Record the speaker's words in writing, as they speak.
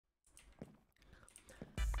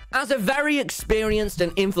As a very experienced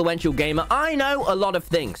and influential gamer, I know a lot of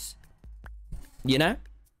things. You know?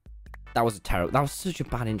 That was such a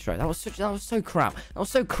bad intro. That was so crap. That was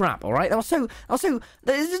so crap, alright? That was so,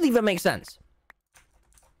 this doesn't even make sense.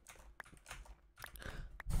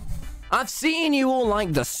 I've seen you all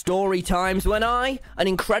like the story times when I, an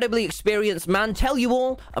incredibly experienced man, tell you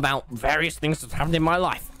all about various things that happened in my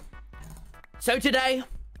life. So today,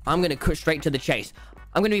 I'm going to cut straight to the chase.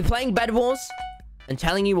 I'm going to be playing Bed Wars and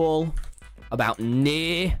telling you all about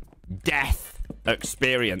near-death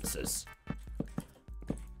experiences.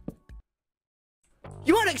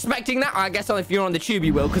 You weren't expecting that? I guess if you're on the tube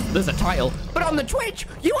you will, because there's a title. But on the Twitch,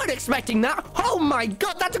 you weren't expecting that? Oh my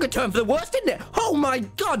god, that took a turn for the worst, didn't it? Oh my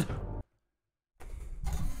god!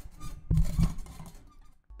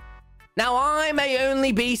 Now, I may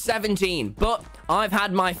only be 17, but I've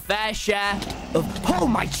had my fair share of... Oh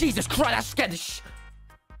my Jesus Christ, that scared the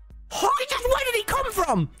where did he come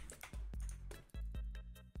from?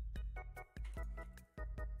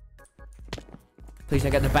 Please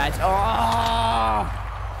don't get the bed. Oh!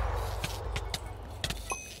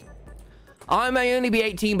 I may only be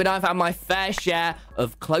 18, but I've had my fair share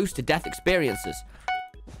of close to death experiences.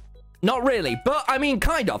 Not really, but I mean,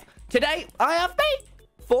 kind of. Today, I have made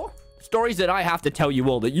 4 stories that I have to tell you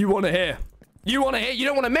all that you want to hear. You want to hear, you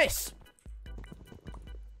don't want to miss.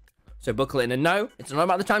 So buckle in and no, it's not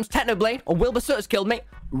about the times Technoblade or Wilbur Sutter's killed me.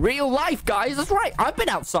 Real life, guys, that's right. I've been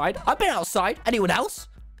outside. Anyone else?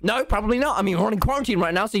 No, probably not. I mean, we're in quarantine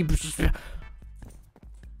right now, so you...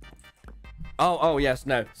 Oh, yes,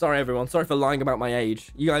 no. Sorry, everyone. Sorry for lying about my age.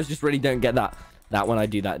 You guys just really don't get that when I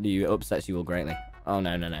do that, do you? It upsets you all greatly. Oh,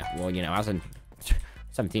 no. Well, you know, as a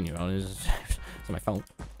 17-year-old, it's my fault.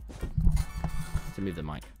 To move the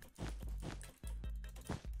mic.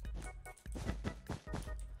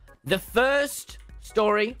 The first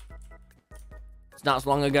story starts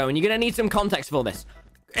long ago, and you're going to need some context for this.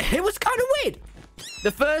 It was kind of weird.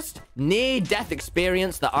 The first near-death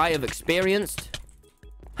experience that I have experienced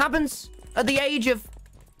happens at the age of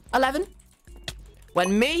 11.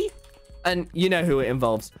 When me, and you know who it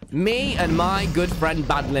involves, me and my good friend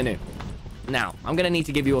Badlinu. Now, I'm going to need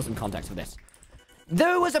to give you all some context for this.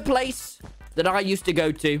 There was a place that I used to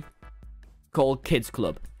go to called Kids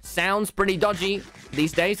Club. Sounds pretty dodgy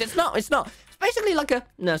these days. It's not. It's basically like a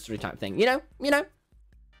nursery type thing, you know?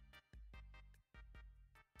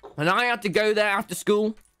 And I had to go there after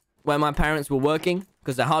school where my parents were working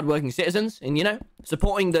because they're hardworking citizens and, you know,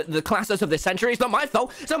 supporting the classes of this century. It's not my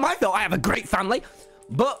fault. It's not my fault. I have a great family.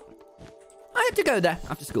 But I had to go there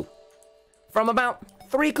after school from about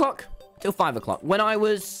 3 o'clock till 5 o'clock when I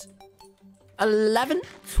was 11,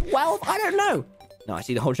 12. I don't know. No, I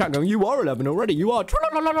see the whole chat going, you are 11 already. You are.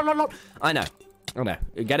 I know.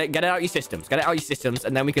 Get it out your systems. Get it out your systems,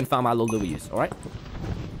 and then we can farm our little W's, all right?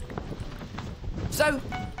 So,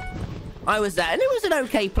 I was there, and it was an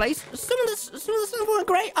okay place. Some of the stuff weren't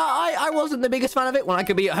great. I wasn't the biggest fan of it when I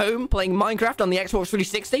could be at home playing Minecraft on the Xbox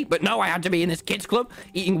 360, but no, I had to be in this kids club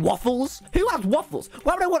eating waffles. Who has waffles?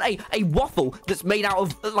 Why would I want a waffle that's made out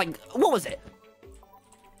of, like, what was it?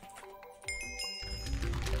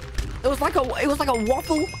 It was like a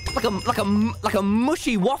waffle, like a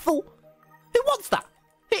mushy waffle. Who wants that?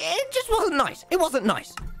 It just wasn't nice. It wasn't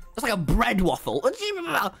nice. It's like a bread waffle.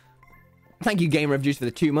 Thank you, Game Reviews, for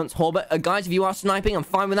the 2 months. Horbert, guys, if you are sniping, I'm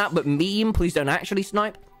fine with that, but meme, please don't actually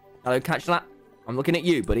snipe. Hello, catch that. I'm looking at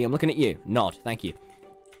you, buddy. I'm looking at you. Nod. Thank you.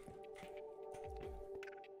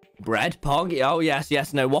 Bread, Pog? Oh,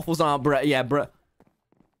 yes. No, waffles aren't bread. Yeah, bread.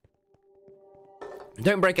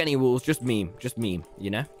 Don't break any rules. Just meme, you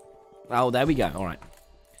know? Oh, there we go. All right.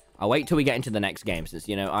 I'll wait till we get into the next game, since,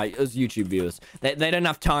 you know, as YouTube viewers, they don't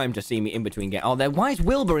have time to see me in between games. Oh, why is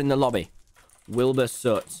Wilbur in the lobby? Wilbur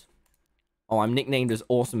Soot. Oh, I'm nicknamed as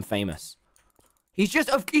Awesome Famous. He's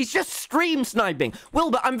just stream sniping.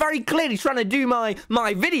 Wilbur, I'm very clearly trying to do my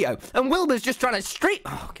video, and Wilbur's just trying to stream.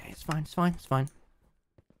 Oh, okay, it's fine.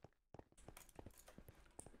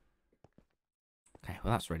 Okay,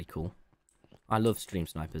 well, that's really cool. I love stream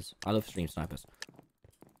snipers.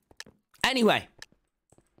 Anyway.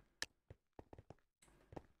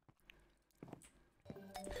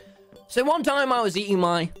 So one time I was eating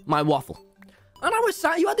my waffle. And I was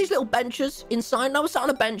sat, you had these little benches inside, and I was sat on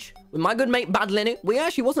a bench with my good mate Badlinu. Well, he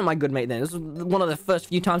actually wasn't my good mate then. This was one of the first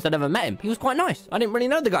few times I'd ever met him. He was quite nice. I didn't really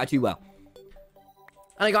know the guy too well.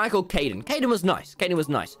 And a guy called Caden. Caden was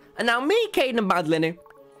nice. And now me, Caden, and Badlinu,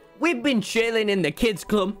 we've been chilling in the kids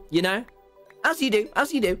club, you know? As you do.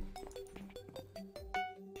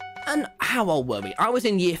 And how old were we? I was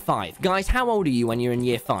in year 5. Guys, how old are you when you're in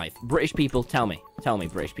year 5? British people, tell me. Tell me,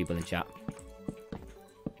 British people in chat.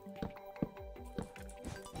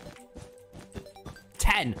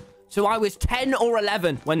 10. So I was 10 or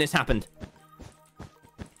 11 when this happened.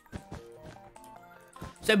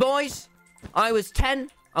 So, boys, I was 10.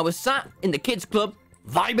 I was sat in the kids' club,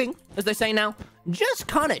 vibing, as they say now, just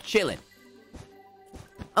kind of chilling.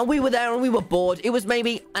 And we were there and we were bored. It was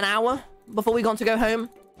maybe an hour before we got to go home.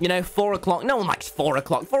 You know, 4 o'clock. No one likes 4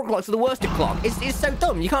 o'clock. 4 o'clock's the worst o'clock. It's so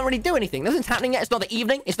dumb. You can't really do anything. Nothing's happening yet. It's not the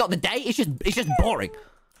evening. It's not the day. It's just boring.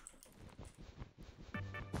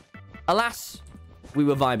 Alas, we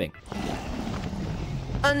were vibing.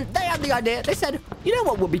 And they had the idea. They said, you know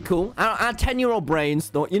what would be cool? Our 10-year-old brains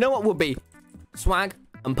thought, you know what would be swag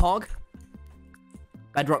and pog?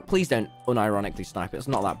 Bedrock, please don't unironically snipe it. It's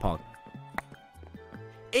not that pog.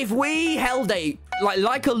 If we held a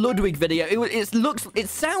like a Ludwig video, it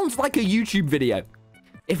sounds like a YouTube video.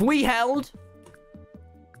 If we held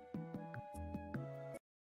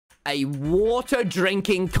a water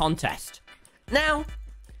drinking contest. Now,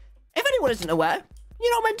 if anyone isn't aware,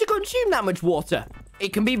 you're not meant to consume that much water.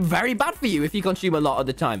 It can be very bad for you if you consume a lot of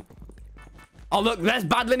the time. Oh, look, there's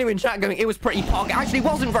Bad Linu in chat going, it was pretty pog. It actually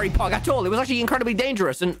wasn't very pog at all. It was actually incredibly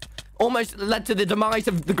dangerous and almost led to the demise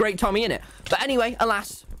of the great Tommy in it. But anyway,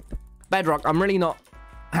 alas, Bedrock, I'm really not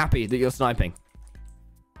happy that you're sniping.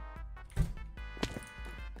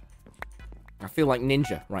 I feel like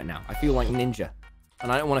Ninja right now. I feel like Ninja.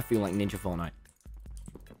 And I don't want to feel like Ninja Fortnite.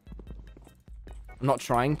 I'm not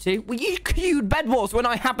trying to. Well, you queued Bed Wars when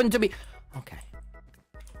I happen to be... Okay.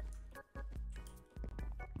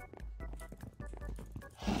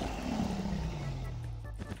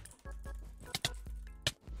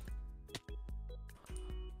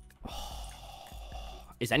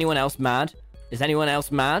 Is anyone else mad? Is anyone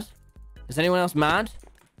else mad? Is anyone else mad?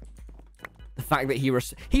 The fact that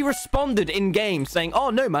he responded in game saying,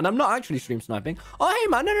 oh no man, I'm not actually stream sniping. Oh hey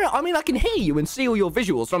man, no. I mean, I can hear you and see all your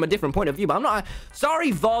visuals from a different point of view, but I'm not.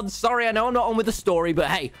 Sorry VOD, sorry, I know I'm not on with the story, but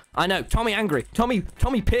hey, I know, Tommy angry. Tommy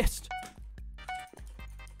pissed.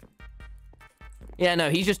 Yeah,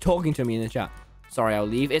 no, he's just talking to me in the chat. Sorry, I'll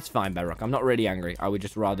leave. It's fine, Bedrock. I'm not really angry. I would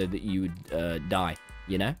just rather that you would die,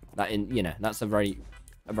 you know? That's a very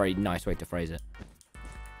nice way to phrase it.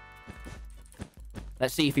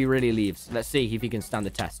 Let's see if he really leaves. Let's see if he can stand the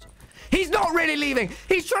test. He's not really leaving.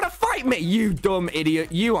 He's trying to fight me. You dumb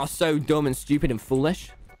idiot. You are so dumb and stupid and foolish.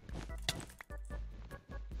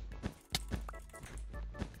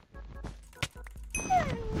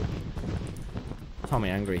 Tommy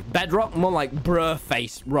angry. Bedrock, more like bruh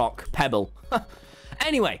face rock pebble.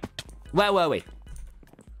 Anyway, where were we?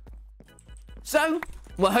 So,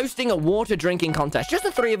 we're hosting a water drinking contest. Just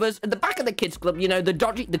the three of us at the back of the kids club. You know,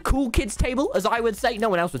 the cool kids table, as I would say. No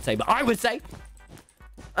one else would say, but I would say.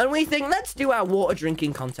 And we think, let's do our water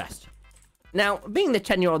drinking contest. Now, being the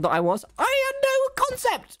 10-year-old that I was, I had no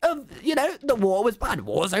concept of, you know, that water was bad.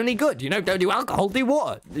 Water's only good. You know, don't do alcohol, do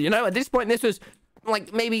water. You know, at this point, this was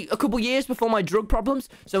like maybe a couple years before my drug problems.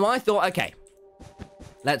 So I thought, okay,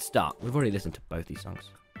 let's start. We've already listened to both these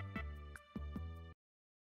songs.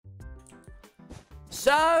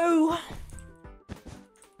 So,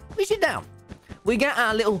 we sit down. We get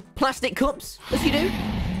our little plastic cups, as you do.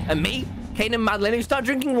 And me, Kane and Madeline, who start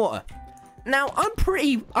drinking water. Now, I'm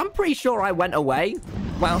pretty sure I went away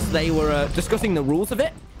whilst they were discussing the rules of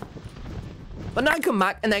it. But now I come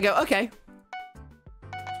back and they go, okay,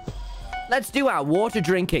 let's do our water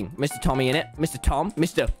drinking. Mr. Tommy in it. Mr. Tom.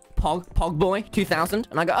 Mr. Pog Boy 2000.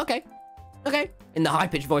 And I go, okay. Okay. In the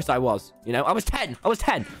high-pitched voice I was. You know, I was 10.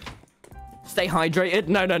 Stay hydrated.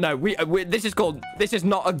 No. This is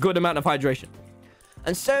not a good amount of hydration.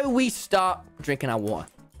 And so we start drinking our water.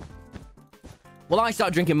 Well, I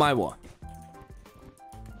start drinking my water.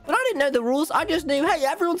 But I didn't know the rules. I just knew, hey,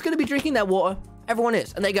 everyone's going to be drinking their water. Everyone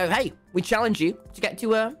is. And they go, hey, we challenge you to get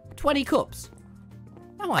to 20 cups.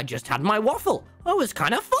 Oh, I just had my waffle. I was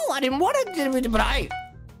kind of full. I didn't want to, but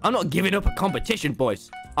I'm not giving up a competition, boys.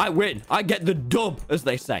 I win. I get the dub, as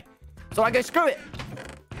they say. So I go, screw it.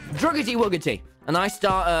 Druggity wuggity. And I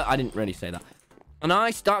start, I didn't really say that. And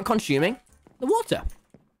I start consuming the water.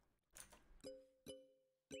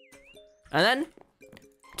 And then,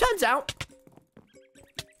 turns out,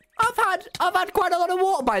 I've had quite a lot of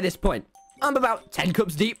water by this point. I'm about 10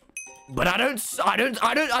 cups deep. But I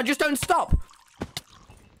just don't stop.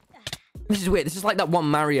 This is weird. This is like that one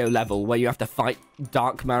Mario level where you have to fight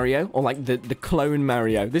Dark Mario or like the clone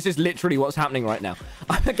Mario. This is literally what's happening right now.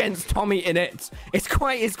 I'm against Tommy in it. It's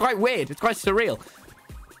quite weird. It's quite surreal.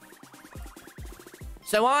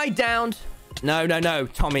 So I downed... No,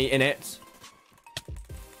 Tommy in it.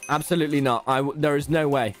 Absolutely not. There is no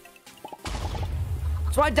way.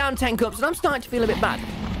 So I downed 10 cups and I'm starting to feel a bit bad.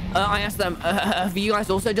 I asked them, have you guys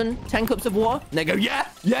also done 10 cups of water? And they go, yeah,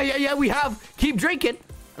 we have. Keep drinking.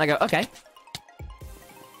 And I go, okay.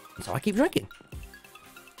 So I keep drinking.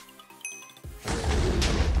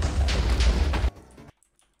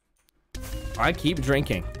 I keep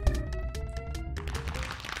drinking.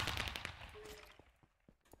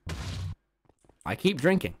 I keep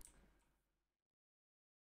drinking.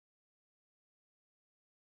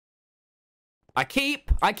 I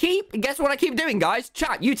keep. Guess what I keep doing, guys?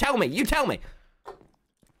 Chat, you tell me.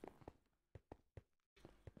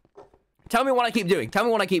 Tell me what I keep doing.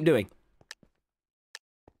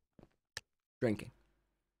 Drinking.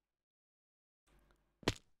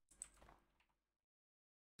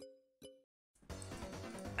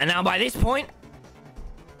 And now by this point,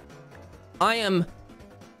 I am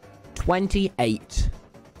 28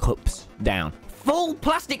 cups down. Full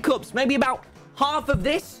plastic cups, maybe about half of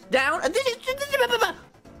this down. And this is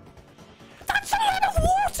that's a lot of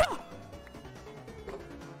water.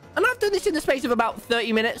 And I've done this in the space of about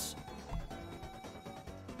 30 minutes.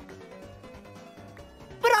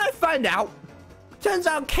 But I find out, turns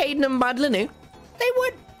out Caden and Badlinu, they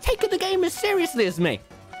weren't taking the game as seriously as me.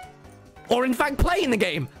 Or in fact playing the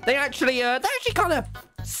game. They actually kind of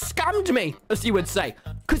scammed me, as you would say.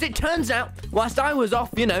 Because it turns out, whilst I was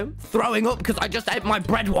off, you know, throwing up because I just ate my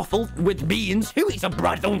bread waffle with beans. Who eats a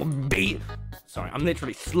bread with beans? Sorry, I'm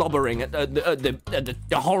literally slobbering at the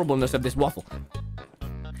horribleness of this waffle.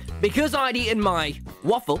 Because I'd eaten my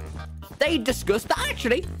waffle, they discussed that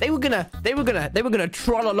actually they were gonna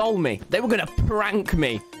troll me. They were gonna prank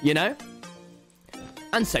me, you know?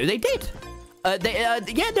 And so they did. They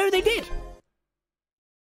did.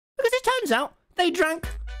 Because it turns out they drank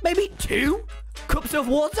maybe 2 cups of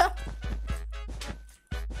water.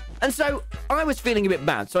 And so I was feeling a bit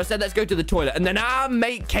bad. So I said, let's go to the toilet. And then our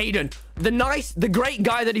mate Caden, the great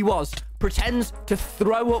guy that he was, pretends to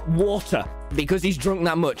throw up water because he's drunk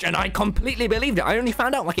that much. And I completely believed it. I only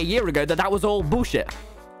found out like a year ago that was all bullshit.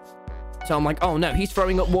 So I'm like, oh no, he's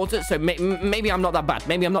throwing up water. So maybe I'm not that bad.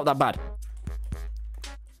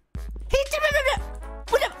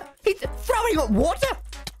 He's throwing up water?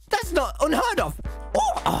 That's not unheard of.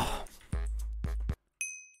 Oh.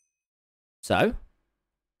 So,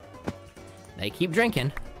 they keep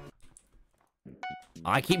drinking.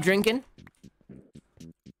 I keep drinking.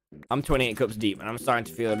 I'm 28 cups deep, and I'm starting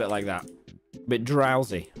to feel a bit like that. A bit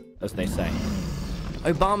drowsy, as they say.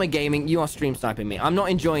 Obama Gaming, you are stream sniping me. I'm not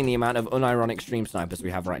enjoying the amount of unironic stream snipers we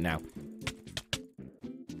have right now.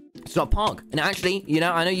 It's not Pog. And actually, you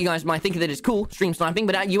know, I know you guys might think that it's cool, stream sniping,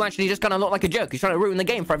 but you actually just kind of look like a joke. He's trying to ruin the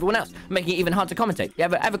game for everyone else, making it even hard to commentate. You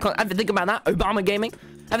ever think about that? Obama Gaming?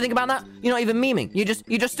 Ever think about that? You're not even memeing. You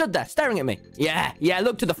just stood there staring at me. Yeah,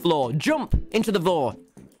 look to the floor. Jump into the void.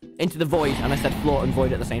 And I said floor and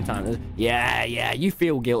void at the same time. Yeah, you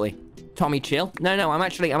feel guilty. Tommy, chill. No, I'm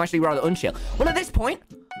actually rather unchill. Well, at this point,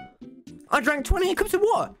 I drank 28 cups of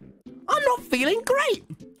water. I'm not feeling great.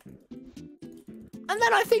 And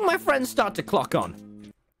then I think my friends start to clock on.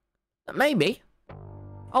 Maybe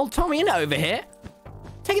old Tommy over here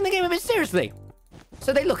taking the game a bit seriously.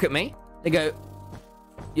 So they look at me. They go,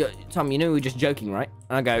 yeah, Tom, you know we were just joking, right?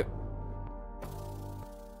 And I go,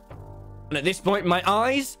 and at this point, my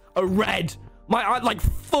eyes are red. My eyes, like,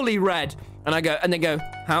 fully red. And I go, and they go,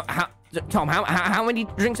 Tom, how many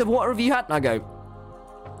drinks of water have you had? And I go,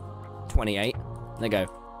 28. And they go,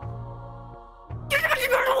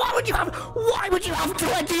 why would you have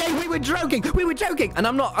 28? We were joking. And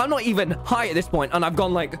I'm not even high at this point. And I've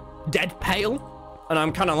gone, like, dead pale. And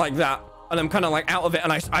I'm kind of like that. And I'm kind of, like, out of it.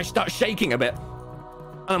 And I start shaking a bit.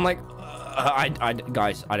 And I'm like,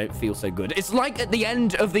 guys, I don't feel so good. It's like at the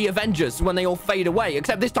end of the Avengers when they all fade away,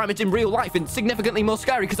 except this time it's in real life and significantly more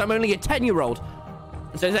scary because I'm only a 10-year-old.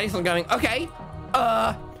 And so Nathan's going, okay,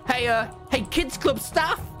 hey, kids club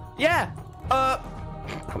staff, yeah, oh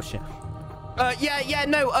shit,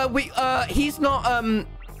 he's not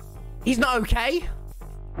okay.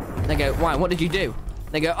 They go, why? What did you do?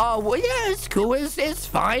 They go, oh, well, yeah, it's cool, it's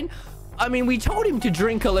fine. I mean, we told him to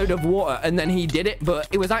drink a load of water, and then he did it, but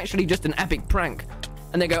it was actually just an epic prank.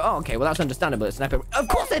 And they go, oh, okay, well, that's understandable. It's an epic... Of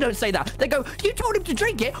course they don't say that. They go, you told him to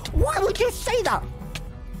drink it? Why would you say that?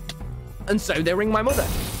 And so they ring my mother.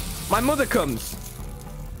 My mother comes.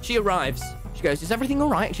 She arrives. She goes, is everything all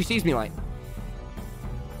right? She sees me like...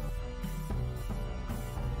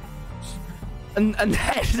 And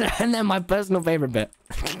then my personal favorite bit.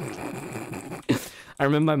 I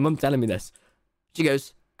remember my mum telling me this. She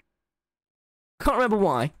goes... Can't remember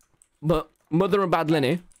why, but Mother and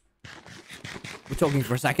Badlinu were talking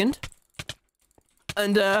for a second.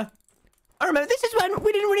 And, I remember this is when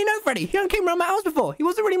we didn't really know Freddy. He only came around my house before. He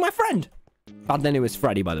wasn't really my friend. Bad Lily was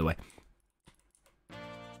Freddy, by the way.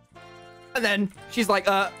 And then she's like,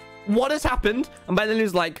 what has happened? And Bad Lily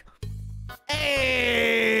was like,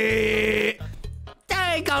 hey.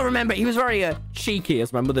 I can't remember. He was very cheeky,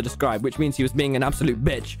 as my mother described, which means he was being an absolute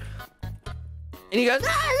bitch. And he goes,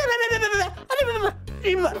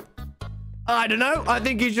 I don't know. I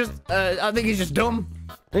think he's just dumb.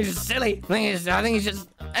 He's just silly. I think he's just.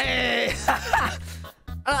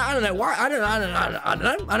 I don't know why. I don't know.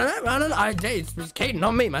 It's Caden,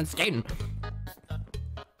 not me, man. It's Caden.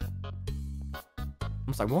 I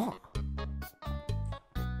was like, what?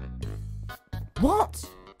 What?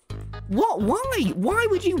 What? Why? Why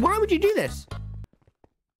would you do this?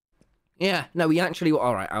 Yeah, no, we actually...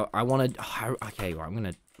 All right, I want to... Okay, right, I'm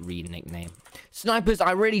going to read nickname. Snipers,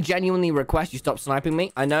 I really genuinely request you stop sniping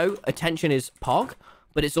me. I know attention is Pog,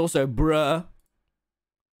 but it's also bruh.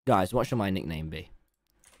 Guys, what should my nickname be?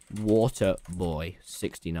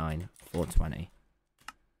 Waterboy69420.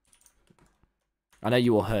 I know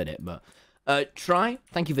you all heard it, but... Try,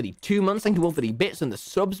 thank you for the 2 months. Thank you all for the bits and the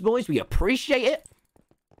subs, boys. We appreciate it.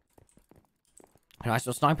 Nice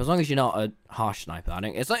little sniper, as long as you're not a harsh sniper. I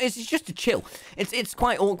don't. It's just to chill. It's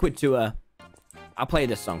quite awkward to I'll play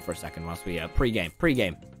this song for a second whilst we pre-game.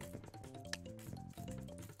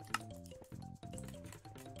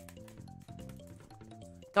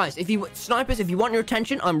 Guys, if you snipers, if you want your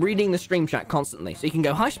attention, I'm reading the stream chat constantly, so you can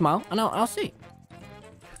go hi smile and I'll see.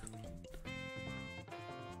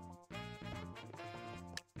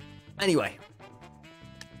 Anyway.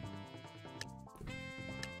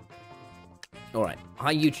 Alright,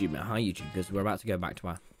 hi YouTube now, hi YouTube, because we're about to go back to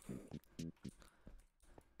our...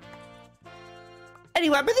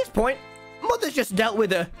 Anyway, by this point, Mother's just dealt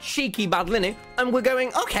with a cheeky Bad Lily, and we're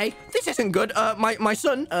going, okay, this isn't good. My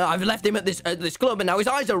son, I've left him at this club, and now his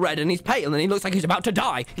eyes are red, and he's pale, and he looks like he's about to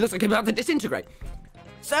die. He looks like he's about to disintegrate.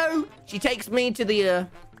 So, she takes me to the,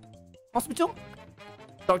 hospital.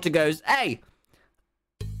 Doctor goes, hey...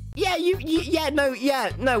 Yeah,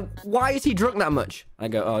 no, why is he drunk that much? I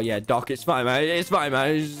go, oh, yeah, Doc, it's fine, man. It's fine,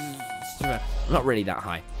 man. It's not really that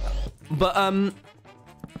high. But, I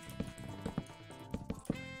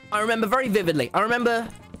remember very vividly. I remember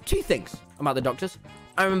 2 things about the doctors.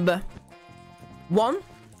 I remember, 1,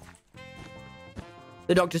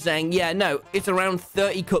 the doctor saying, yeah, no, it's around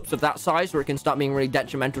 30 cups of that size where it can start being really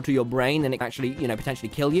detrimental to your brain and it can actually, you know, potentially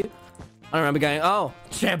kill you. I remember going, oh,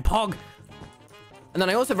 shit, Pog. And then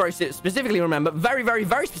I also very specifically remember, very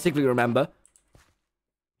specifically remember,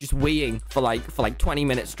 just weeing for like 20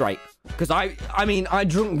 minutes straight. Because I mean, I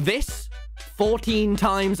drunk this 14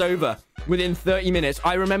 times over within 30 minutes.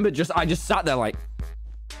 I remember I just sat there like,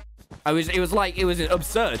 it was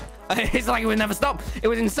absurd. It's like it would never stop. It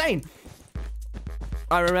was insane.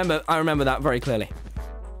 I remember that very clearly.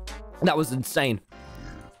 That was insane.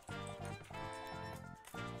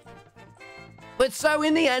 But so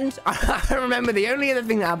in the end, I remember the only other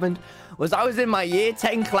thing that happened was I was in my year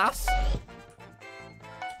 10 class.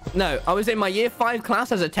 No, I was in my year 5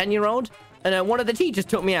 class as a 10-year-old. And one of the teachers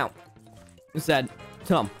took me out and said,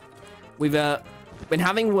 Tom, we've been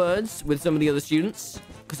having words with some of the other students.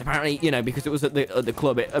 Because apparently, you know, because it was at the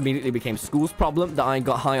club, it immediately became school's problem that I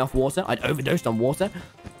got high off water. I'd overdosed on water.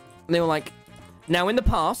 And they were like, now in the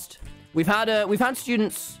past, we've had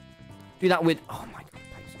students do that with... Oh my God.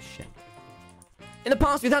 In the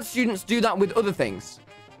past, we've had students do that with other things,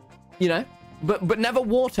 you know, but never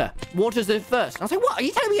water. Water's the first. And I was like, what? Are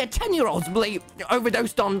you telling me a 10-year-old's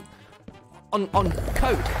overdosed on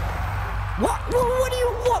coke?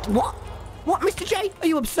 What, Mr. J? Are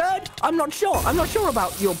you absurd? I'm not sure. I'm not sure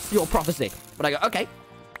about your prophecy. But I go, okay,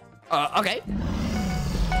 okay,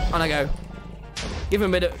 and I go, give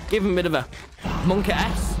him a bit of a monkey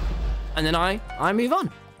S, and then I move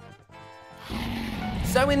on.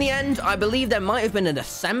 So in the end, I believe there might have been an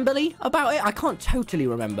assembly about it. I can't totally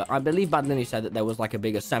remember. I believe Bad Lily said that there was like a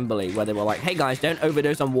big assembly where they were like, hey guys, don't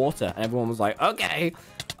overdose on water. And everyone was like, okay,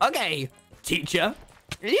 teacher.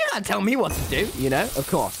 You can't tell me what to do, you know? Of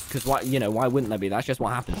course, because why wouldn't there be? That's just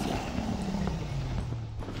what happens.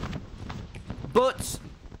 But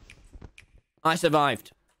I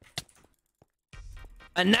survived.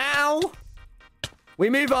 And now we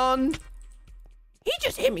move on. He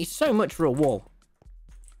just hit me so much for a wall.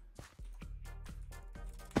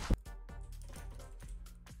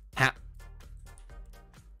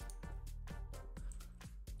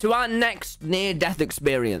 To our next near-death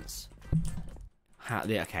experience.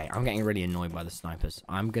 Okay, I'm getting really annoyed by the snipers.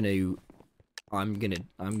 I'm gonna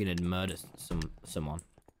murder someone.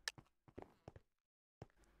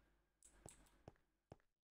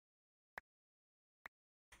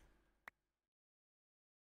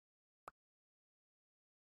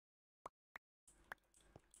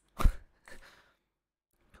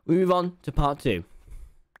 we move on to part 2.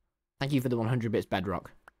 Thank you for the 100 bits,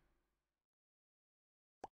 Bedrock.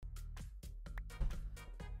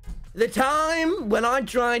 The time when I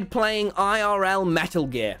tried playing IRL Metal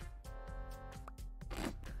Gear.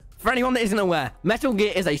 For anyone that isn't aware, Metal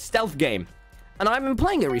Gear is a stealth game, and I've been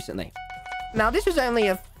playing it recently. Now, this was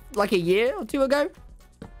only like a year or 2 ago,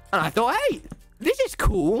 and I thought, hey, this is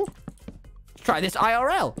cool. Let's try this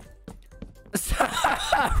IRL. So,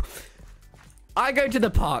 I go to the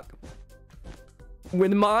park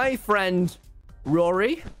with my friend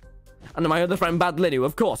Rory and my other friend Bad Linu.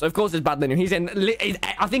 Of course it's Bad Linu. He's in,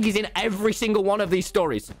 I think he's in every single one of these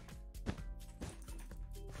stories.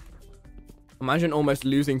 Imagine almost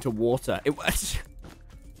losing to water. It was...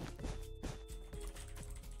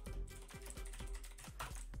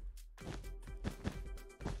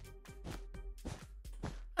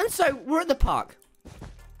 And so, we're at the park.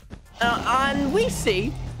 And we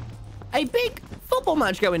see a big football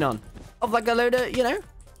match going on. Of like a load of, you know,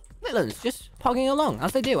 little ones just pogging along.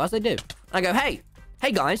 As they do. And I go, hey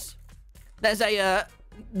guys. There's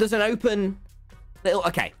an open little...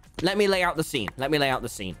 Okay, let me lay out the scene.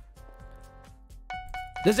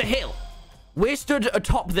 There's a hill. We're stood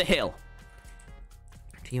atop the hill.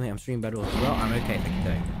 Teammate, I'm streaming better as well. I'm okay, thank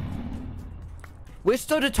you. We're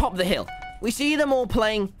stood atop the hill. We see them all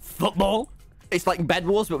playing football. It's like Bed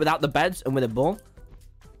Wars, but without the beds and with a ball.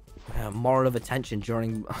 Moral of attention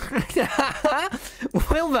during...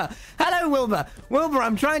 Wilbur. Hello, Wilbur. Wilbur,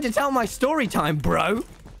 I'm trying to tell my story time, bro.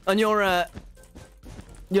 And you're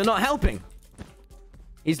not helping.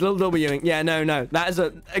 He's little W'ing. Yeah, no. That is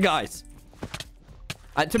a... Guys.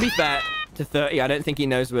 To be fair to 30, I don't think he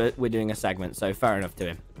knows we're doing a segment, so fair enough to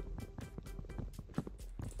him.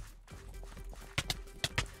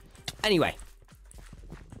 Anyway.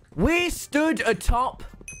 We stood atop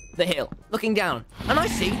the hill, looking down, and I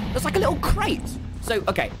see there's like a little crate. So,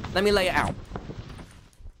 okay, let me lay it out.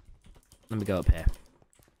 Let me go up here.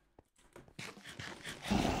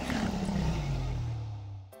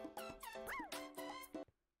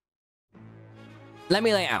 Let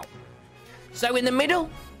me lay it out. So in the middle,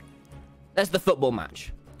 there's the football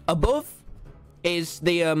match. Above is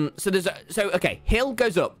the okay, hill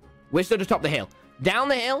goes up. We're stood atop the hill. Down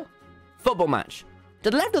the hill, football match. To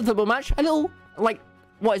the left of the football match, a little, like,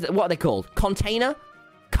 what is it? What are they called? Container?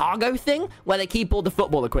 Cargo thing? Where they keep all the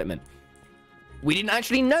football equipment. We didn't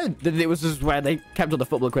actually know that it was just where they kept all the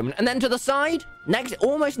football equipment. And then to the side,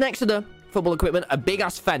 almost next to the football equipment, a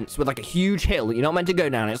big-ass fence with, like, a huge hill that you're not meant to go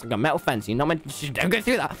down. It's like a metal fence. You're not meant to... Don't go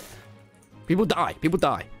through that. People die.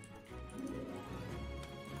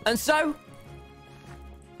 And so...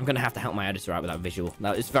 I'm going to have to help my editor out with that visual.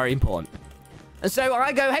 That is very important. And so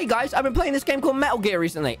I go, hey guys, I've been playing this game called Metal Gear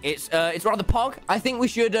recently. It's rather pog. I think we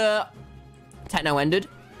should, Techno ended.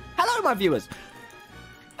 Hello, my viewers.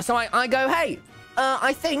 So I go, hey,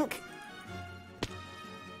 I think...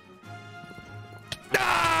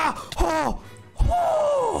 Ah!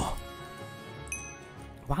 Oh!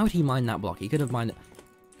 Why would he mine that block? He could have mined it.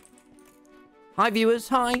 Hi, viewers.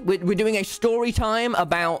 Hi. We're doing a story time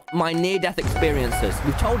about my near-death experiences.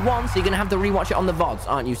 We've told one, so you're going to have to rewatch it on the VODs,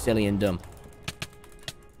 aren't you, silly and dumb?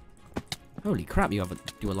 Holy crap, you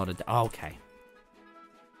do a lot of... Oh, okay.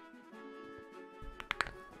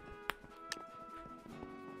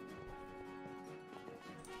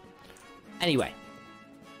 Anyway.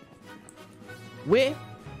 We're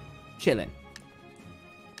chilling.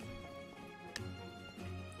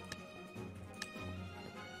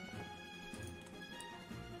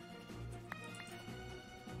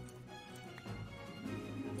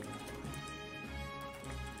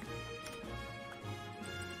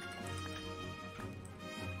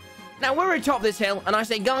 Now, we're atop this hill, and I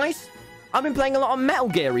say, guys, I've been playing a lot of Metal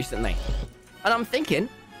Gear recently. And I'm thinking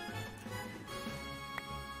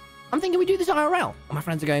we do this IRL. And my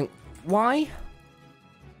friends are going, why?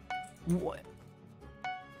 What?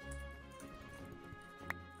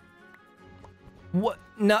 What?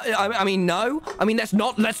 No, I mean, no. I mean, let's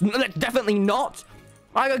definitely not.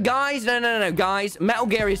 I go, guys, no, guys. Metal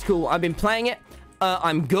Gear is cool. I've been playing it.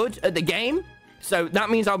 I'm good at the game. So that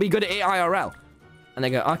means I'll be good at it IRL. And they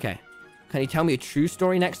go, okay. Can you tell me a true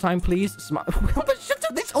story next time, please? But shut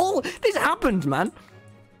up, this happened, man.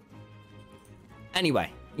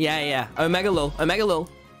 Anyway, yeah. Omega lul.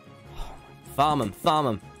 Farm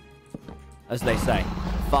 'em. As they say.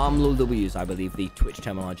 Farm lul W's, I believe the Twitch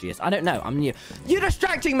terminology is. I don't know, I'm new. You're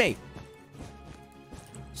distracting me!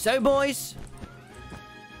 So, boys.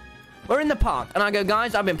 We're in the park, and I go,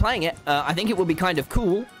 guys, I've been playing it. I think it would be kind of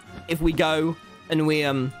cool if we go and we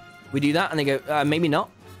do that. And they go, maybe not.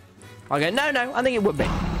 I go, no, I think it would be.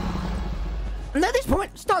 And at this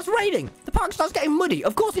point, it starts raining. The park starts getting muddy.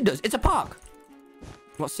 Of course it does. It's a park.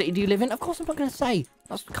 What city do you live in? Of course I'm not going to say.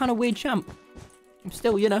 That's kind of weird, champ. I'm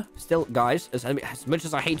still, you know, guys, as much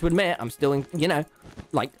as I hate to admit, I'm still in, you know,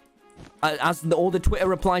 like, all the Twitter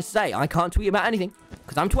replies say, I can't tweet about anything.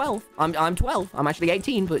 Because I'm 12. I'm 12. I'm actually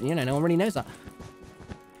 18, but, you know, no one really knows that.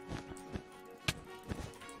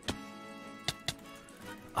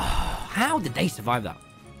 How did they survive that?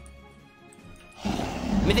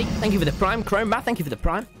 Mythic, thank you for the prime. Chrome Math, thank you for the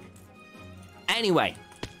prime. Anyway.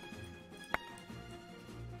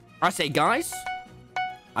 I say, guys,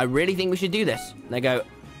 I really think we should do this. And they go,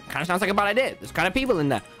 kind of sounds like a bad idea. There's kind of people in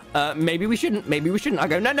there. Maybe we shouldn't. Maybe we shouldn't. I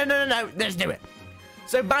go, no. Let's do it.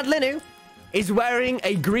 So Bad Linu is wearing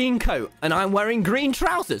a green coat and I'm wearing green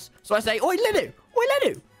trousers. So I say, oi, Linu.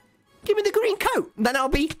 Give me the green coat. Then I'll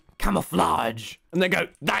be camouflage. And they go,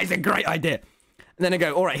 that is a great idea. And then I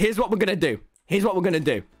go, all right, here's what we're going to do.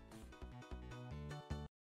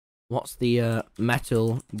 What's the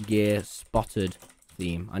Metal Gear Spotted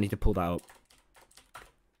theme? I need to pull that up.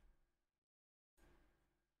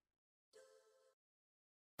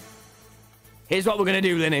 Here's what we're going to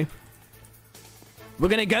do, Linu. We're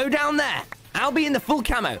going to go down there. I'll be in the full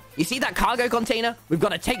camo. You see that cargo container? We've got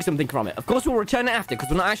to take something from it. Of course, we'll return it after because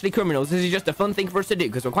we're not actually criminals. This is just a fun thing for us to do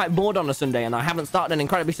because we're quite bored on a Sunday and I haven't started an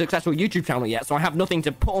incredibly successful YouTube channel yet, so I have nothing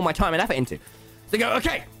to put all my time and effort into. So they go,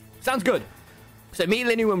 okay, sounds good. So me,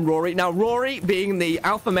 Linu, and Rory. Now, Rory, being the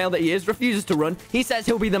alpha male that he is, refuses to run. He says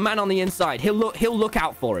he'll be the man on the inside. He'll look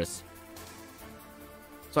out for us.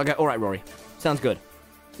 So I go, all right, Rory. Sounds good.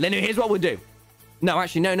 Linu, here's what we'll do. No,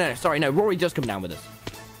 actually, no. Sorry, no. Rory does come down with us.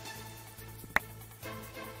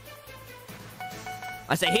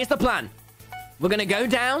 I say, here's the plan. We're going to go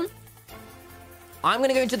down. I'm going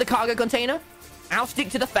to go into the cargo container. I'll stick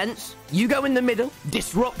to the fence. You go in the middle.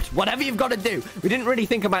 Disrupt. Whatever you've got to do. We didn't really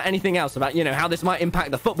think about anything else about, you know, how this might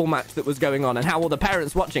impact the football match that was going on and how all the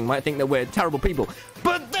parents watching might think that we're terrible people.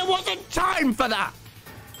 But there wasn't time for that.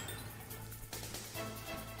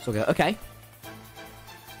 So I go, okay.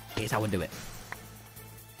 Here's how we'll do it.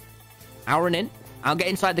 I'll run in. I'll get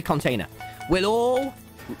inside the container. We'll all...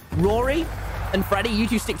 Rory and Freddy, you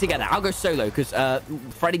two stick together. I'll go solo because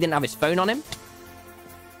Freddy didn't have his phone on him.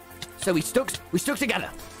 So we stuck together.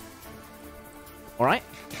 All right?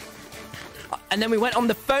 And then we went on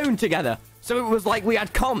the phone together. So it was like we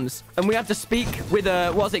had comms and we had to speak with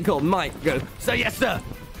what's it called? Mike. Go, say yes, sir.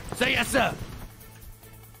 Say yes, sir.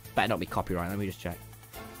 Better not be copyright. Let me just check.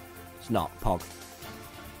 It's not. Pog.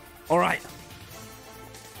 All right.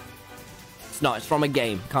 It's not. It's from a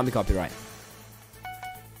game. Can't be copyright.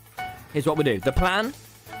 Here's what we do. The plan.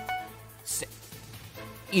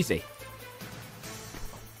 Easy.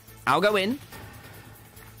 I'll go in.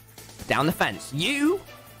 Down the fence. You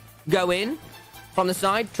go in from the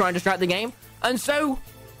side. Try and distract the game. And so,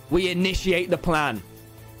 we initiate the plan.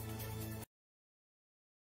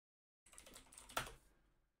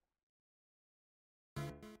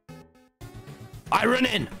 I run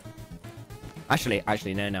in. Actually,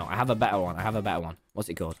 no. I have a better one. What's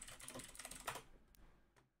it called?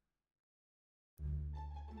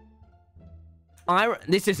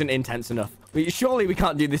 This isn't intense enough. Surely we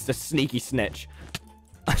can't do this to Sneaky Snitch.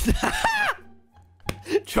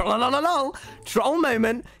 Troll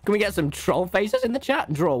moment. Can we get some troll faces in the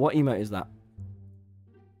chat? Draw, what emote is that?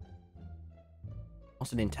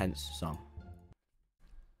 What's an intense song?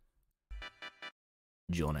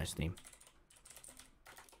 Jorno's theme.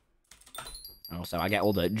 Also, I get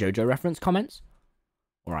all the JoJo reference comments.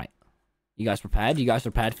 All right. You guys prepared? You guys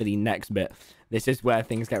prepared for the next bit? This is where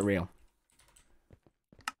things get real.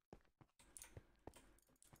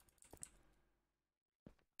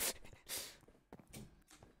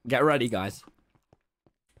 Get ready, guys.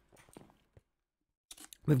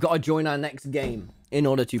 We've got to join our next game in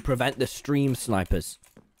order to prevent the stream snipers.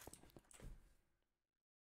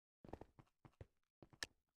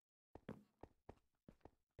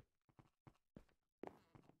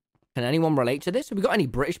 Can anyone relate to this? Have we got any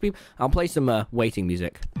British people? I'll play some waiting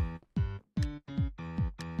music.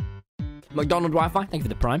 McDonald Wi-Fi, thank you for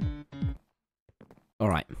the prime. All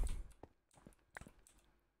right.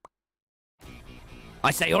 I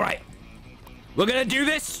say, all right, we're going to do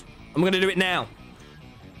this. I'm going to do it now.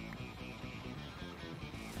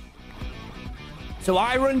 So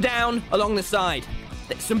I run down along the side.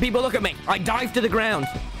 Some people look at me. I dive to the ground.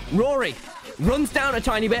 Rory runs down a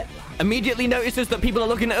tiny bit, immediately notices that people are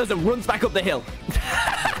looking at us and runs back up the hill.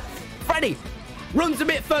 Freddy runs a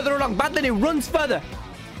bit further along. Bad Linu runs further.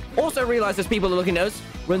 Also realizes people are looking at us,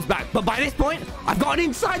 runs back. But by this point, I've gotten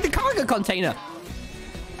inside the cargo container.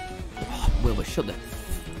 Oh, Wilbur, shut the...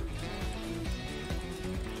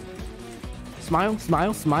 smile,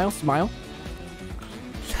 smile, smile, smile.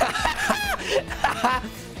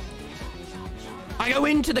 I go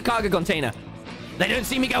into the cargo container. They don't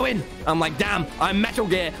see me go in. I'm like, damn, I'm Metal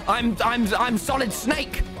Gear. I'm Solid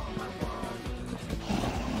Snake.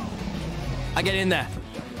 I get in there.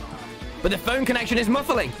 But the phone connection is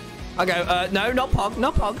muffling. I go, no, not Pog,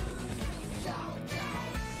 not Pog.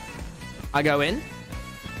 I go in.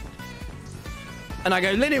 And I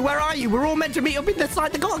go, Linny, where are you? We're all meant to meet up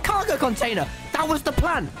inside the cargo container. That was the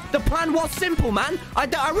plan. The plan was simple, man. I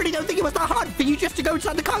really don't think it was that hard for you just to go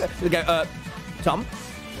inside the cargo. They go, Tom,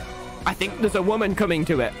 I think there's a woman coming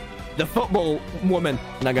to it. The football woman.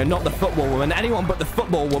 And I go, not the football woman. Anyone but the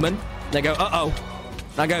football woman. And they go, uh-oh.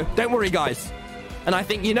 And I go, don't worry, guys. And I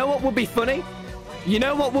think, you know what would be funny? You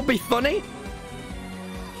know what would be funny?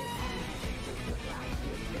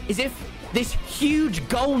 Is if this huge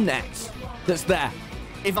goal net that's there,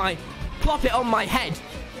 if I plop it on my head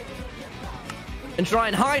and try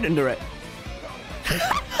and hide under it.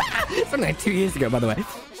 It's only like 2 years ago, by the way.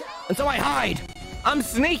 And so I hide. I'm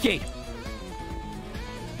sneaky.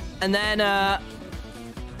 And then,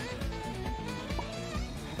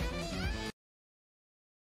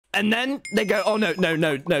 and then they go, oh,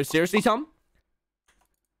 no. Seriously, Tom?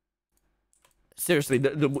 Seriously,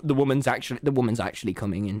 the woman's actually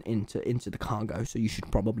coming into the cargo, so you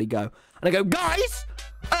should probably go. And I go, guys,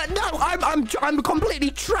 no, I'm completely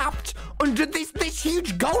trapped under this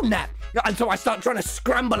huge goal net. And so I start trying to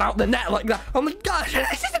scramble out the net like that. Oh my gosh,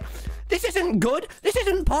 this isn't good. This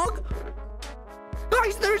isn't Pog.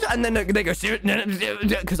 Guys, and then they go,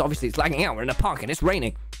 because obviously it's lagging out. We're in a park and it's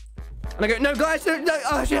raining. And I go, no, guys, no,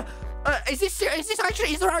 is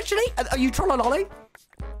there actually? Are you trollololly?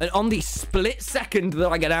 And on the split second that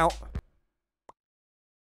I get out,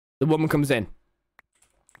 the woman comes in.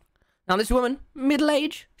 Now, this woman,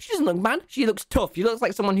 middle-aged, she doesn't look bad. She looks tough. She looks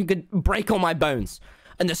like someone who could break all my bones.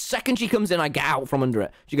 And the second she comes in, I get out from under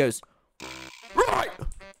it. She goes, right,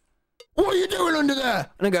 what are you doing under there?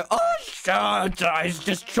 And I go, oh, it's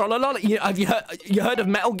just trollololly. Have you heard of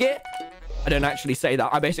Metal Gear? I don't actually say that.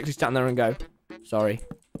 I basically stand there and go, sorry.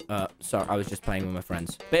 Sorry, I was just playing with my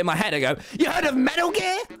friends. But in my head, I go, you heard of Metal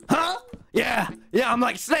Gear? Huh? Yeah, I'm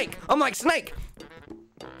like Snake.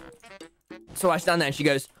 So I stand there and she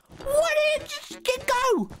goes, what is it?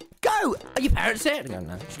 Go. Are your parents here? I go,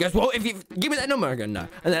 no. She goes, well, if you give me that number. I go, no.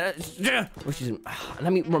 And then,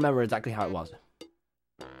 let me remember exactly how it was.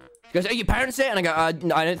 She goes, are your parents here? And I go,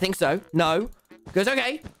 no, I don't think so. No. She goes,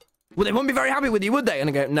 okay. Well, they wouldn't be very happy with you, would they? And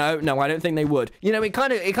I go, no, I don't think they would. You know, it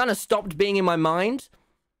kind of stopped being in my mind.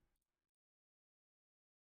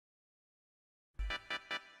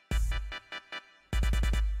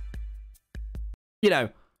 You know,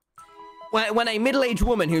 when a middle-aged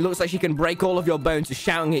woman who looks like she can break all of your bones is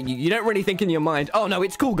shouting at you, you don't really think in your mind, oh no,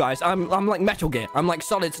 it's cool, guys. I'm like Metal Gear. I'm like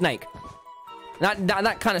Solid Snake.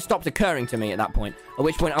 That kind of stopped occurring to me at that point. At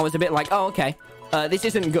which point I was a bit like, oh, okay, this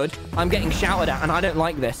isn't good. I'm getting shouted at, and I don't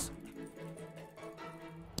like this.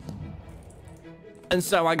 And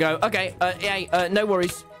so I go, okay, hey, no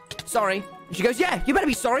worries. Sorry. She goes, yeah, you better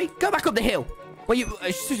be sorry. Go back up the hill.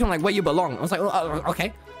 She's like, where you belong. I was like, oh,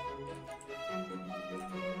 okay.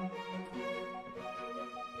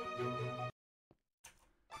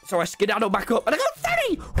 So I skedaddle back up, and I go,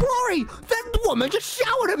 Freddy, Rory, that woman just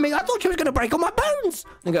shouted at me. I thought she was going to break all my bones.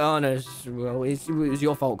 And I go, oh, no, it was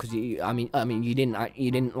your fault, because I mean, you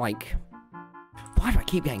didn't, like... Why do I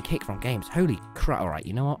keep getting kicked from games? Holy crap. All right,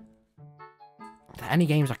 you know what? If there are any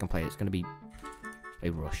games I can play, it's going to be a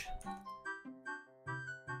Rush.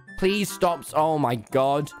 Please stop. Oh, my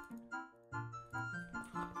God.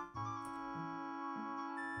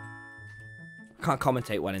 I can't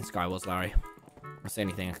commentate well in Skywars, Larry. That's the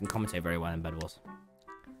only thing I can commentate very well in Bed Wars.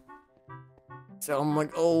 So I'm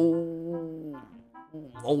like, oh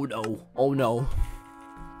no.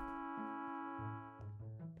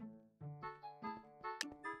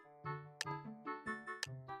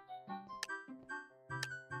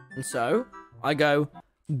 And so I go,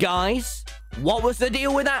 guys, what was the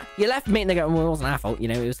deal with that? You left me. And they go, well, it wasn't our fault. You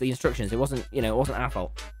know, it was the instructions. It wasn't, you know, it wasn't our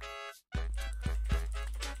fault.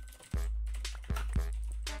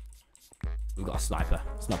 We've got a sniper.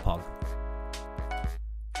 It's not Pog.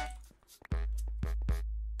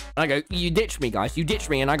 I go, you ditched me, guys. You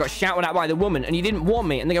ditched me, and I got shouted at by the woman, and you didn't warn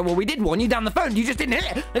me. And they go, well, we did warn you down the phone. You just didn't hear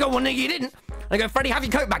it. They go, well, no, you didn't. And I go, Freddy, have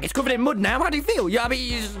your coat back. It's covered in mud now. How do you feel? Yeah, I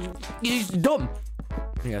mean, you're just dumb.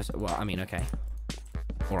 And he goes, well, I mean, okay.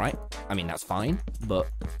 All right. I mean, that's fine, but...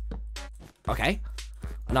 Okay.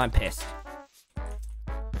 And I'm pissed.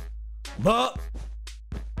 But...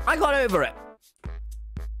 I got over it.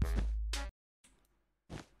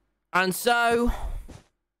 And so...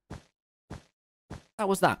 That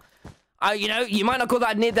was that. You know, you might not call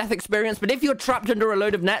that a near-death experience, but if you're trapped under a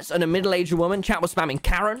load of nets and a middle-aged woman, chat was spamming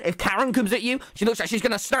Karen. If Karen comes at you, she looks like she's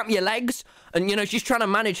going to snap your legs. And, you know, she's trying to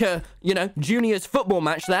manage her, you know, juniors football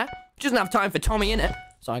match there. She doesn't have time for Tommy, innit?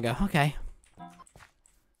 So I go, okay.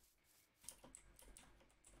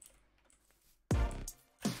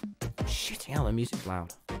 Shit, hell, the music's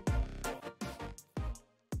loud.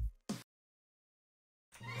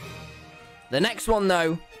 The next one,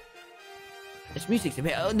 though... This music's a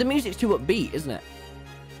bit... the music's too upbeat, isn't it?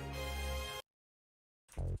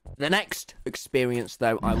 The next experience,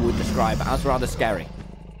 though, I would describe as rather scary.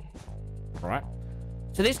 Alright.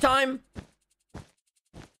 So this time...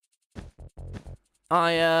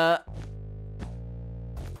 we're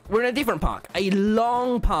in a different park. A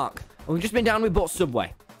long park. And we've just been down, we bought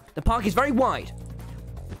Subway. The park is very wide.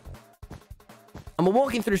 And we're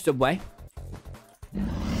walking through Subway.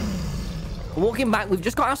 We're walking back. We've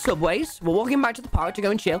just got our Subways. We're walking back to the park to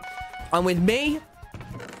go and chill. And with me,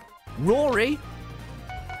 Rory,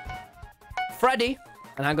 Freddie,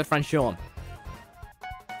 and our good friend Sean.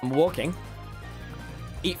 And we're walking.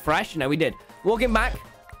 Eat fresh. No, we did. Walking back.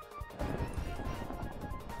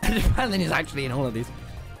 And then he's actually in all of these.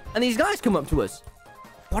 And these guys come up to us.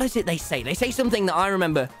 What is it they say? They say something that I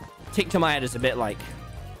remember ticked to my head as a bit like...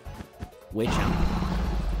 Weird champ.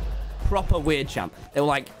 Proper weird champ. They were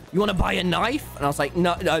like, you want to buy a knife? And I was like,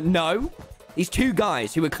 no, no. These two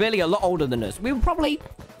guys who were clearly a lot older than us. We were probably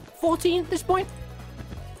 14 at this point.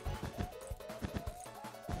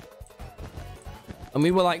 And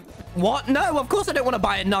we were like, what? No, of course I don't want to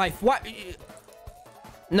buy a knife. What?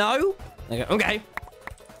 No? They go, okay.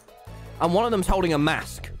 And one of them's holding a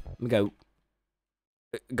mask. We go,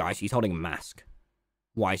 guys, he's holding a mask.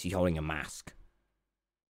 Why is he holding a mask?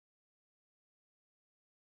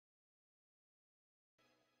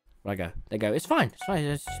 I go, they go, it's fine. It's fine.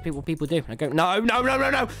 It's just people do. I go, no, no, no,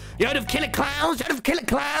 no, no. You heard of Killer Clowns? You heard of Killer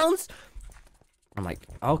Clowns? I'm like,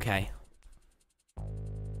 okay.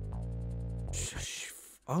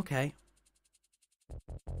 Okay.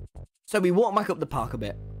 So we walk back up the park a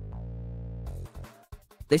bit.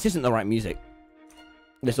 This isn't the right music.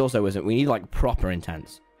 This also isn't. We need, like, proper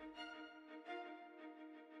intense.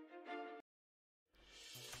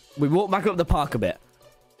 We walk back up the park a bit.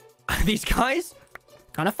 These guys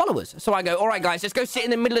kind of follow us. So I go, all right, guys, let's go sit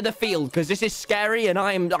in the middle of the field because this is scary and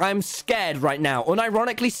I'm scared right now.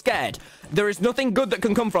 Unironically scared. There is nothing good that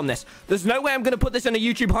can come from this. There's no way I'm going to put this in a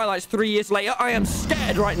YouTube highlights 3 years later. I am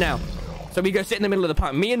scared right now. So we go sit in the middle of the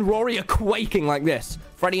park. Me and Rory are quaking like this.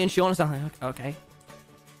 Freddie and Sean are like, okay.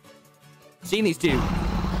 Seeing these two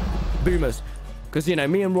boomers. Because, you know,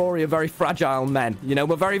 me and Rory are very fragile men. You know,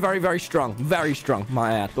 we're very, very, very strong. Very strong,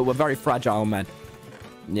 might I add. But we're very fragile men.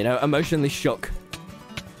 You know, emotionally shook.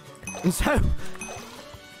 And so,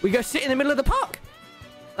 we go sit in the middle of the park.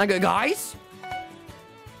 I go, guys.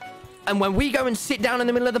 And when we go and sit down in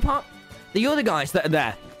the middle of the park, the other guys that are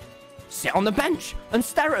there sit on the bench and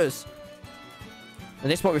stare at us. At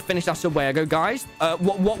this point, we finished our Subway. I go, guys,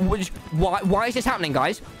 why is this happening,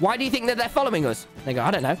 guys? Why do you think that they're following us? They go, I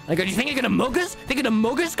don't know. I go, do you think you're going to mug us? Think you're going to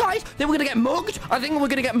mug us, guys? Think we're going to get mugged? I think we're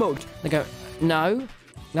going to get mugged. They go, no,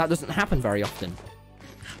 that doesn't happen very often.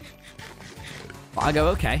 But I go,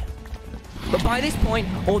 okay. But by this point,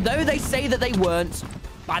 although they say that they weren't,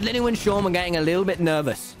 Bad Linu and Sean were getting a little bit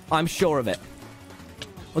nervous. I'm sure of it.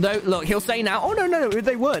 Although, look, he'll say now, oh, no, no, no,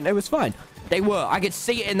 they weren't. It was fine. They were. I could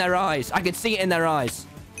see it in their eyes. I could see it in their eyes.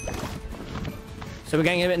 So we're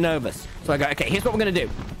getting a bit nervous. So I go, okay, here's what we're going to do.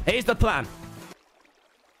 Here's the plan.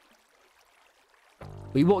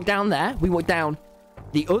 We walk down there. We walk down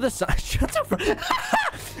the other side. Shut up.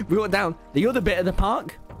 We walk down the other bit of the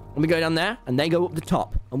park. And we go down there. And they go up the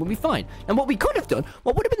top. And we'll be fine. And what we could have done,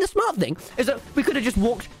 what would have been the smart thing, is that we could have just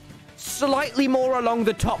walked slightly more along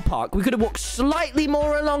the top park. We could have walked slightly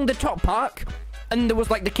more along the top park. And there was,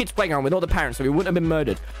 like, the kids' playground with all the parents, so we wouldn't have been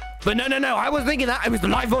murdered. But no, no, no. I was thinking that. It was the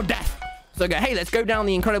life or death. So I go, hey, let's go down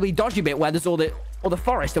the incredibly dodgy bit where there's all the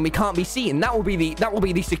forest and we can't be seen. That will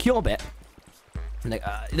be the secure bit. And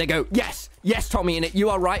they go, yes, yes, Tommy, and you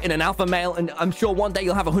are right, in an alpha male, and I'm sure one day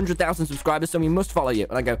you'll have 100,000 subscribers, so we must follow you.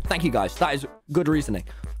 And I go, thank you, guys. That is good reasoning.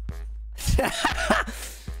 And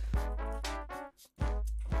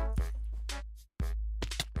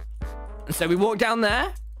so we walk down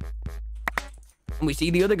there. And we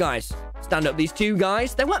see the other guys stand up. These two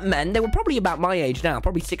guys, they weren't men. They were probably about my age now.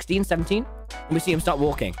 Probably 16, 17. And we see them start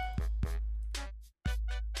walking.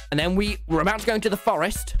 And then we're about to go into the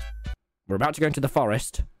forest. We're about to go into the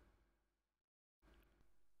forest.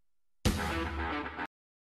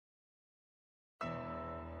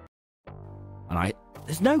 And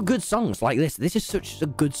there's no good songs like this. This is such a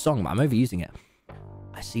good song, but I'm overusing it.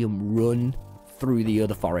 I see him run through the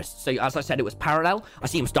other forest. So as I said, it was parallel. I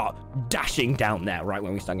see him start dashing down there right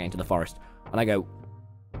when we start getting to the forest. And I go,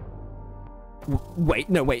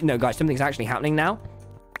 wait, no, guys, something's actually wait,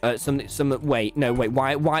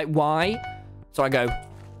 why? So I go,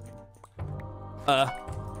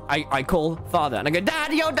 I call father and I go,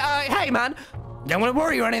 Dad, hey man, don't want to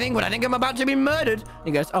worry or anything, but I think I'm about to be murdered. And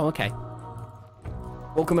he goes, oh, okay.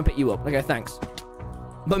 We'll come and pick you up. I go, thanks.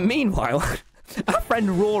 But meanwhile, our friend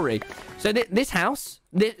Rory, so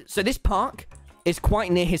this park is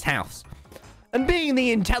quite near his house. And being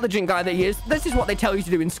the intelligent guy that he is, this is what they tell you to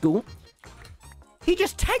do in school. He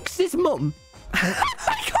just texts his mum.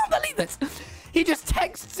 I can't believe this. He just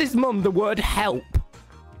texts his mum the word help.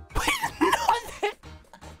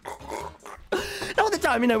 Not at the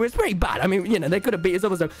time, it was pretty bad. I mean, they could have beat us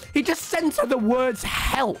up or so. He just sends her the words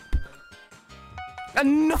help.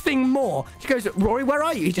 And nothing more. She goes, Rory, where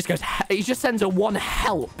are you? He just sends her one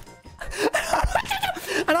help.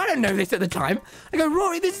 And I don't know this at the time. I go,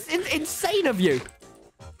 Rory, this is insane of you.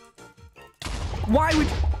 Why would...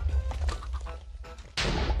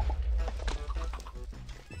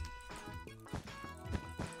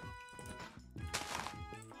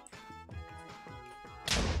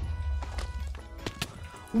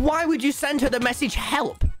 Why would you send her the message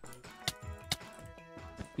help?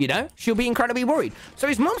 She'll be incredibly worried. So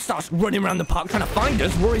his mom starts running around the park trying to find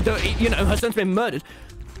us, worried that, her son's been murdered.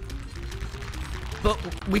 But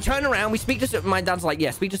we turn around, we speak to some... My dad's like, yeah,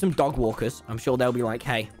 speak to some dog walkers. I'm sure they'll be like,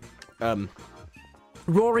 hey,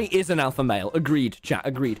 Rory is an alpha male. Agreed, chat,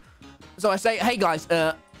 agreed. So I say, hey, guys,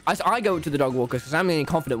 I go to the dog walkers because I'm the only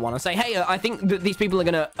confident one. I say, hey, I think that these people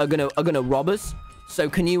are gonna rob us. So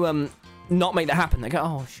can you, not make that happen? They go,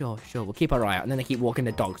 oh, sure, we'll keep our eye out. And then they keep walking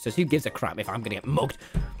the dog. So who gives a crap if I'm gonna get mugged?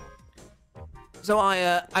 So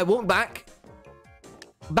I walk back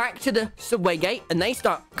to the subway gate, and they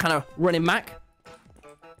start kind of running back.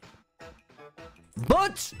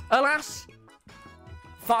 But alas,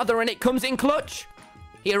 father in it comes in clutch.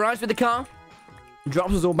 He arrives with the car,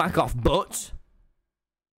 drops us all back off. But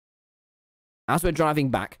as we're driving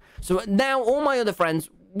back, so now all my other friends,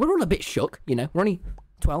 we're all a bit shook, we're only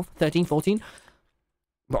 12, 13, 14.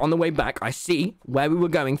 But on the way back, I see where we were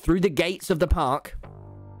going through the gates of the park.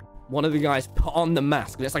 One of the guys put on the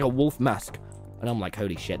mask. It's like a wolf mask. And I'm like,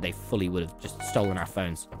 holy shit, they fully would have just stolen our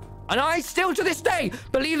phones. And I still, to this day,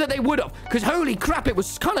 believe that they would have. Because holy crap, it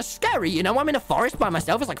was kind of scary, I'm in a forest by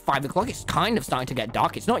myself. It's like 5 o'clock. It's kind of starting to get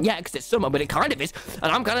dark. It's not yet because it's summer, but it kind of is.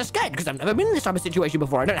 And I'm kind of scared because I've never been in this type of situation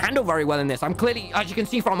before. I don't handle very well in this. I'm clearly, as you can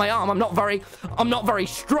see from my arm, I'm not very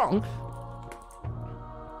strong.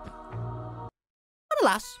 But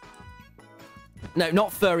alas. No,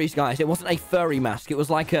 not furries, guys. It wasn't a furry mask. It was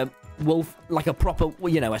like a wolf, like a proper,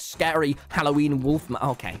 a scary Halloween wolf.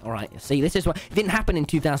 Okay, all right. See, this is what... It didn't happen in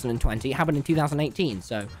 2020. It happened in 2018,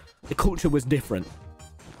 so the culture was different.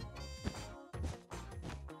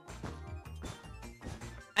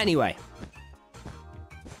 Anyway.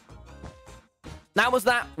 That was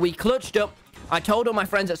that. We clutched up. I told all my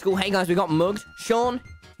friends at school, hey, guys, we got mugged. Sean,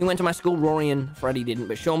 who went to my school, Rory and Freddie didn't,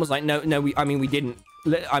 but Sean was like, no, we didn't.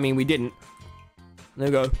 And they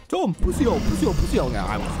go, Tom, pussy hole. No,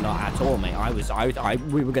 I was not at all, mate.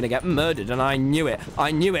 We were going to get murdered, and I knew it.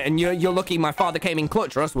 And you're lucky my father came in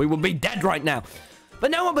clutch, or else we would be dead right now. But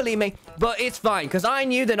no one believed me. But it's fine, because I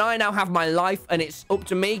knew that I now have my life, and it's up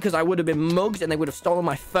to me, because I would have been mugged, and they would have stolen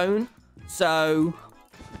my phone. So,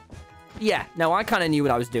 yeah. No, I kind of knew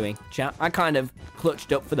what I was doing, chat. I kind of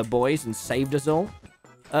clutched up for the boys and saved us all.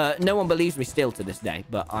 No one believes me still to this day,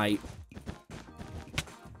 but I...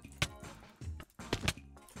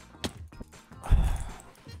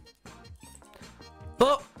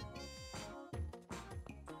 But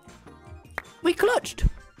we clutched.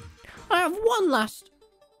 I have one last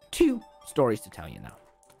 2 stories to tell you now.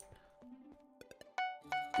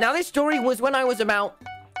 Now, this story was when I was about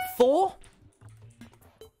 4.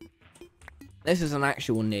 This is an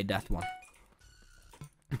actual near-death one.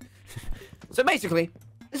 So basically,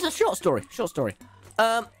 this is a short story.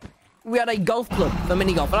 We had a golf club for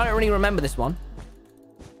mini golf, and I don't really remember this one.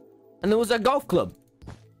 And there was a golf club.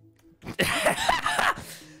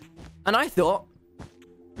 And I thought,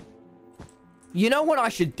 you know what I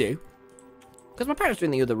should do? Because my parents were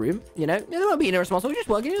in the other room, they weren't being irresponsible, just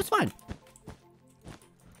working, it was fine.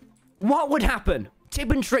 What would happen? Tip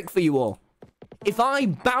and trick for you all. If I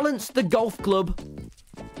balanced the golf club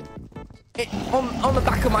on the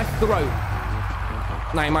back of my throat.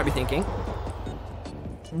 Now you might be thinking,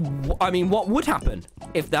 what would happen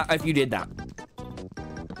if you did that?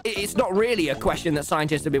 It's not really a question that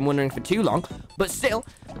scientists have been wondering for too long, but still.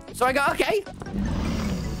 So I go, okay.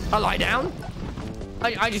 I lie down.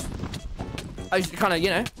 I just kind of, you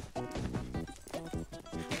know,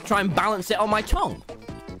 try and balance it on my tongue.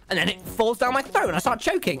 And then it falls down my throat and I start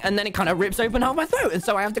choking. And then it kind of rips open half my throat. And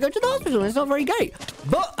so I have to go to the hospital and it's not very great.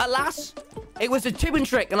 But alas, it was a tip and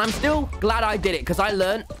trick. And I'm still glad I did it because I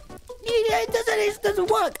learned it doesn't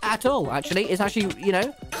work at all, actually. It's actually, you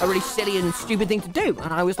know, a really silly and stupid thing to do.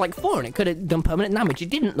 And I was like 4 and it could have done permanent damage. It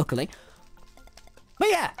didn't, luckily. But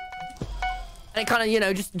yeah. And it kind of, you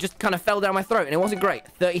know, just kind of fell down my throat and it wasn't great.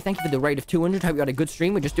 30, thank you for the raid of 200. Hope you had a good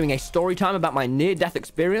stream. We're just doing a story time about my near-death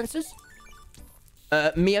experiences.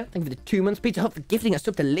 Mia, thank you for the 2 months. Pizza Hut for gifting a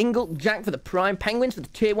sub to Lingle. Jack for the Prime. Penguins for the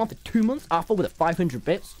tier 1 for 2 months. Arthur with the 500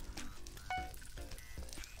 bits.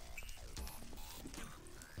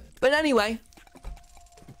 But anyway,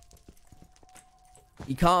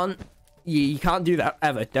 you can't do that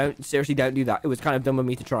ever. Seriously, don't do that. It was kind of dumb of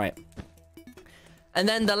me to try it. And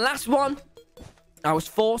then the last one, I was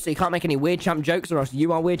 4, so you can't make any weird champ jokes or else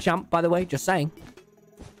you are weird champ, by the way, just saying.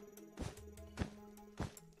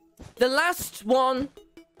 The last one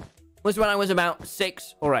was when I was about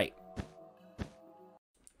 6 or 8.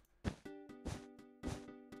 And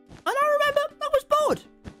I remember I was bored.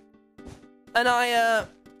 And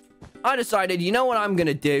I decided, you know what I'm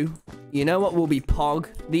gonna do? You know what will be pog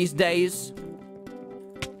these days?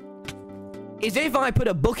 Is if I put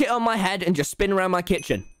a bucket on my head and just spin around my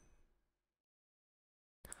kitchen.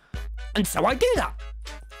 And so I do that.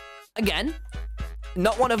 Again,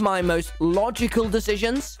 not one of my most logical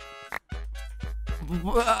decisions.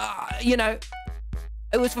 You know,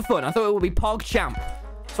 it was for fun. I thought it would be pog champ.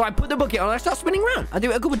 So I put the bucket on and I start spinning around. I do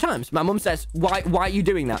it a couple of times. My mum says, why are you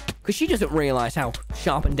doing that? Because she doesn't realize how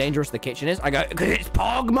sharp and dangerous the kitchen is. I go, because it's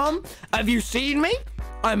pog, mum. Have you seen me?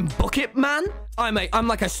 I'm bucket man. I'm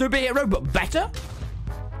like a superhero, but better.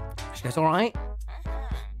 She goes, all right.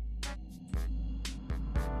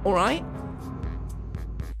 All right.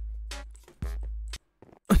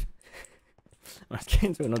 Let's get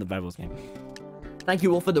into another Bevels game. Thank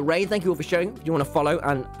you all for the raid. Thank you all for showing. If you want to follow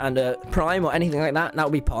and Prime or anything like that, that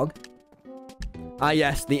would be pog. Ah,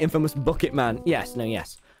 yes, the infamous bucket man. Yes, no,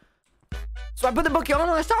 yes. So I put the bucket on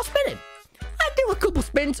and I start spinning. I do a couple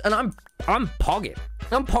spins and I'm pogging.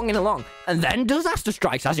 I'm ponging along. And then disaster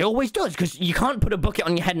strikes, as it always does, because you can't put a bucket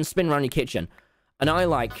on your head and spin around your kitchen. And I,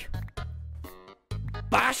 like,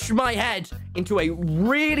 bash my head into a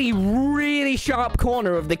really, really sharp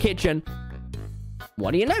corner of the kitchen.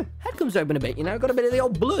 What do you know? Head comes open a bit, you know? Got a bit of the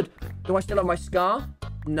old blood. Do I still have my scar?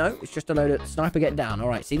 No, it's just a load of sniper get down. All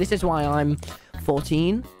right, see, this is why I'm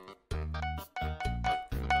 14.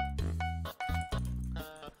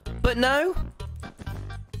 But no.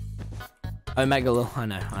 Omega, I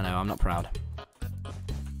know, I'm not proud.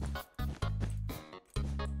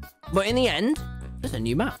 But in the end, there's a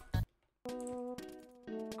new map.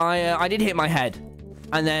 I did hit my head.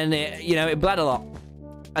 And then, it bled a lot.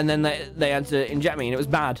 And then they had to inject me, and it was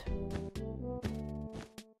bad.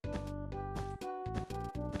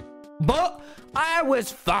 But I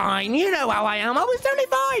was fine. You know how I am. I was totally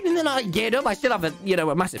fine. And then I get up. I still have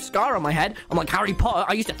a massive scar on my head. I'm like Harry Potter.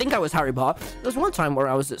 I used to think I was Harry Potter. There was one time where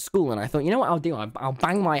I was at school, and I thought, you know what I'll do? I'll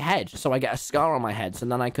bang my head so I get a scar on my head, so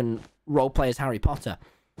then I can roleplay as Harry Potter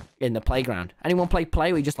in the playground. Anyone play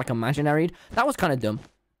where you just, like, imaginaried? That was kind of dumb.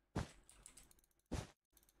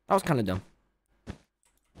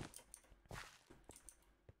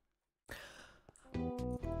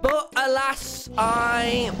 But alas,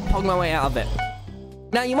 I pogged my way out of it.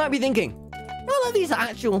 Now, you might be thinking, well, are these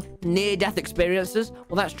actual near-death experiences?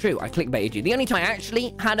 Well, that's true. I clickbaited you. The only time I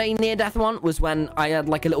actually had a near-death one was when I had,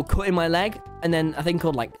 like, a little cut in my leg, and then a thing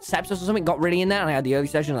called, like, sepsis or something got really in there, and I had the early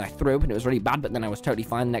session, and I threw up, and it was really bad, but then I was totally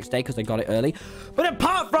fine the next day because I got it early. But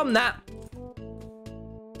apart from that,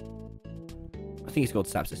 I think it's called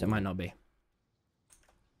sepsis. It might not be.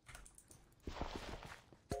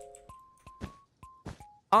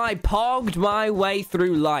 I pogged my way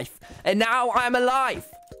through life, and now I'm alive.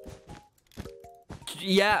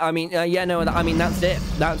 Yeah, I mean, that's it.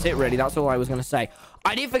 That's it, really. That's all I was going to say.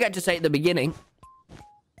 I did forget to say at the beginning.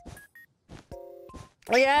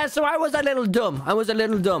 Yeah, so I was a little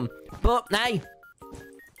dumb. But, hey.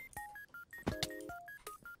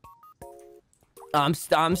 I'm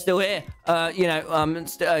still here. I'm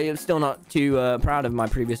still not too proud of my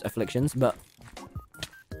previous afflictions, but...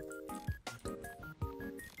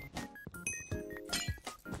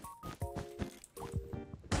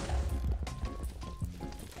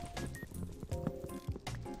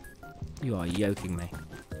 You are yoking me.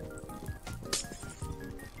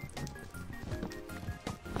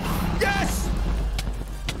 Yes!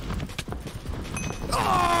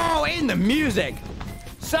 Oh, in the music!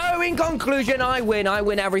 So, in conclusion, I win. I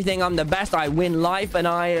win everything. I'm the best. I win life, and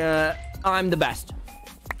I'm the best.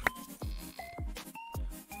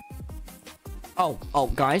 Oh,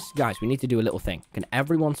 guys, we need to do a little thing. Can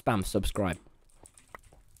everyone spam subscribe?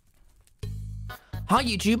 Hi,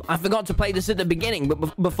 YouTube. I forgot to play this at the beginning,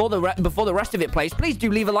 but before the rest of it plays, please do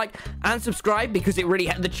leave a like and subscribe because it really...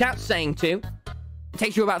 The chat's saying to. It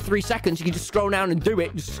takes you about 3 seconds. You can just scroll down and do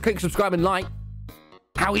it. Just click subscribe and like.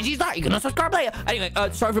 How easy is that? You're gonna subscribe later. Anyway,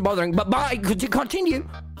 sorry for bothering, but bye. Continue.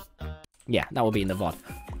 Yeah, that will be in the VOD.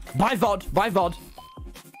 Bye, VOD. Bye, VOD.